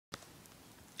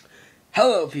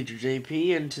Hello, future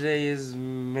JP, and today is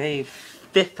May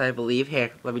 5th, I believe.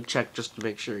 Here, let me check just to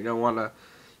make sure. Yeah,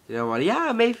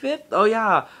 May 5th. Oh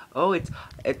yeah. Oh, it's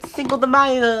Cinco de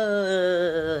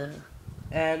Mayo,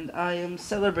 and I am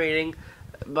celebrating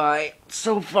by.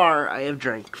 So far, I have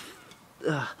drank.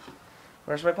 Ugh.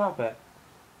 Where's my pop at?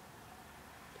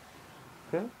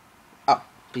 Huh? Oh,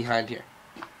 behind here.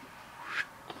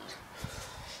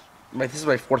 This is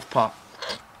my fourth pop.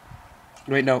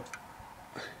 Wait, no.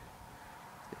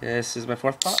 This is my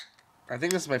fourth pop. I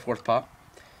think this is my fourth pop.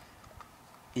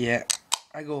 Yeah,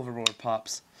 I go overboard with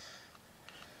pops.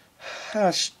 I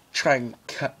should try and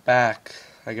cut back.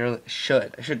 I really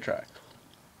should. I should try.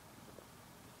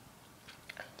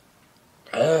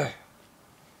 Ugh.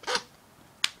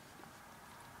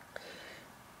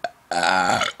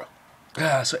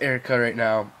 So Erica right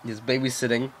now is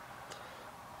babysitting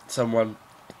someone.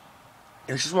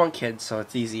 It's just one kid, so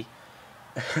it's easy.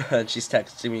 And she's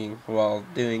texting me while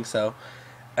doing so.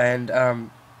 And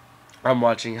I'm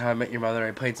watching How I Met Your Mother.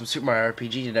 I played some Super Mario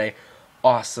RPG today.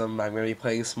 Awesome. I'm gonna be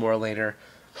playing some more later.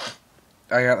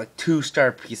 I got like 2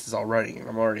 star pieces already, and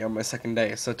I'm already on my second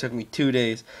day. So it took me 2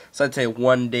 days. So I'd say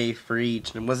 1 day for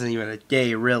each, and it wasn't even a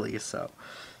day really. So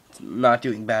it's not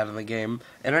doing bad in the game.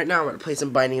 And right now I'm gonna play some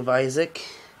Binding of Isaac.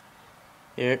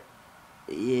 Here,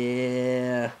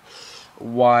 yeah,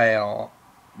 while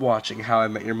watching How I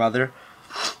Met Your Mother.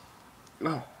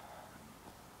 Oh.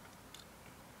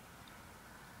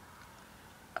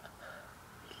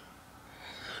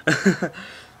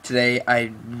 Today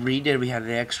I redid. We had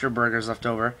the extra burgers left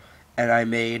over, and I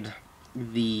made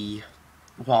the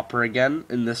whopper again.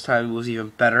 And this time it was even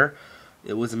better.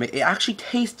 It was amazing. It actually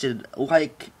tasted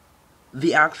like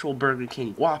the actual Burger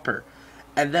King whopper.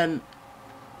 And then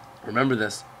remember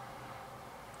this: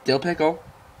 dill pickle.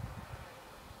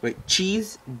 Wait,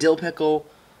 cheese, dill pickle,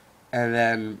 and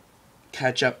then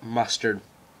ketchup, mustard.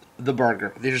 The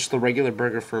burger. They're just the regular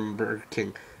burger from Burger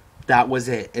King. That was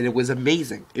it, and it was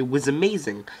amazing. It was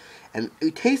amazing, and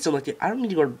it tasted like I don't need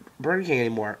to go to Burger King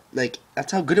anymore. Like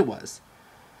that's how good it was.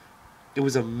 It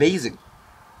was amazing.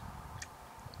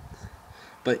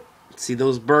 But see,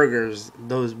 those burgers,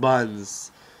 those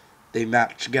buns, they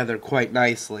match together quite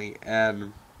nicely,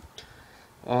 and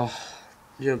oh,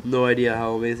 you have no idea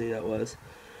how amazing that was.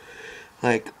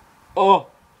 Like, oh,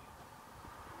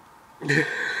 it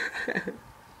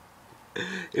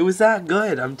was that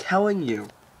good. I'm telling you.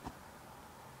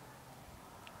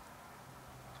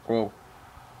 Oh.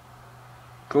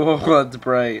 Oh, that's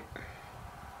bright.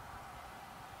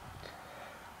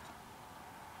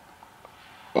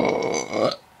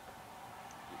 Oh.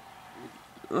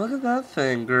 Look at that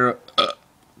thing, girl.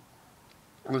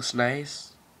 Looks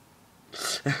nice.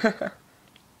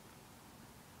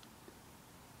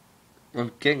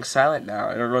 I'm getting silent now.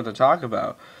 I don't know what to talk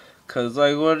about. Cause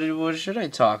like, what should I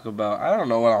talk about? I don't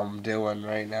know what I'm doing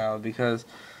right now because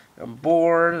I'm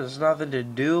bored. There's nothing to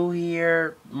do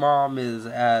here. Mom is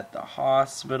at the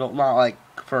hospital. Not like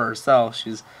for herself.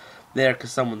 She's there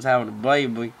because someone's having a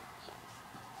baby.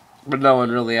 But no one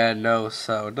really knows,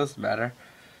 so it doesn't matter.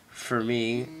 For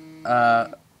me,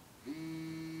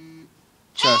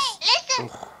 just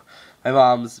my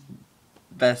mom's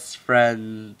best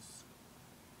friend's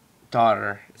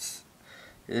daughter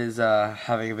is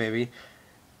having a baby.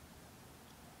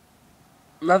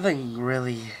 Nothing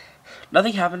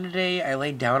happened today. I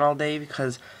laid down all day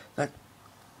because that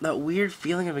weird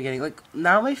feeling I've been getting. Like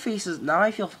now my face is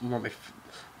I feel well,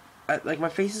 my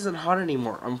face isn't hot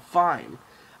anymore. I'm fine.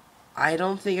 I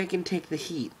don't think I can take the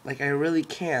heat. Like I really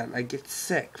can. I get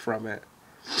sick from it.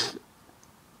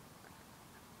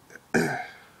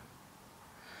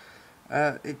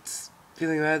 It's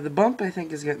feeling bad. The bump I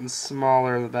think is getting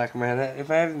smaller in the back of my head. If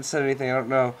I haven't said anything, I don't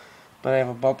know, but I have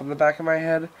a bump in the back of my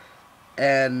head,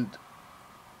 and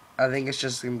I think it's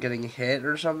just I'm getting hit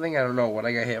or something. I don't know what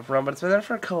I got hit from, but it's been there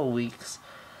for a couple weeks.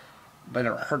 But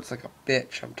it hurts like a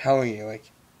bitch. I'm telling you,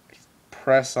 like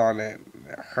press on it,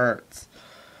 it hurts.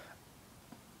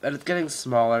 And it's getting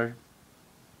smaller,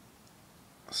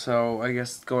 so I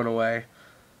guess it's going away.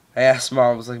 I asked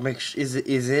Mom, I was like, is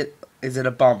it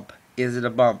a bump? Is it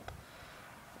a bump?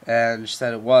 And she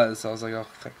said it was. So I was like, oh,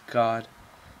 thank God.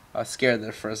 I was scared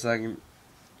there for a second.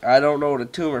 I don't know what a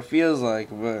tumor feels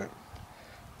like, but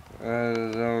I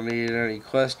don't need any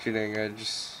questioning.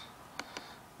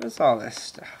 What's all this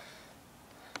stuff?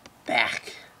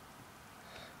 Back.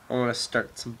 I want to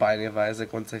start some Binding of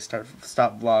Isaac once I stop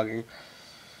vlogging.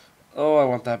 Oh, I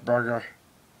want that burger.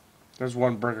 There's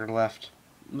one burger left.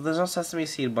 There's no sesame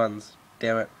seed buns.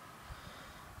 Damn it.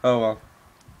 Oh well.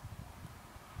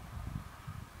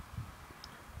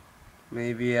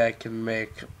 Maybe I can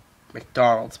make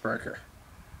McDonald's burger.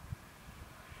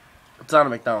 It's not a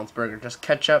McDonald's burger. Just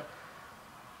ketchup,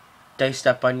 diced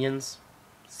up onions,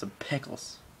 some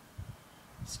pickles,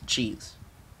 some cheese.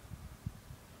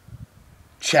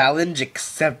 Challenge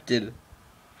accepted.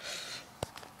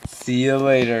 See you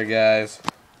later, guys.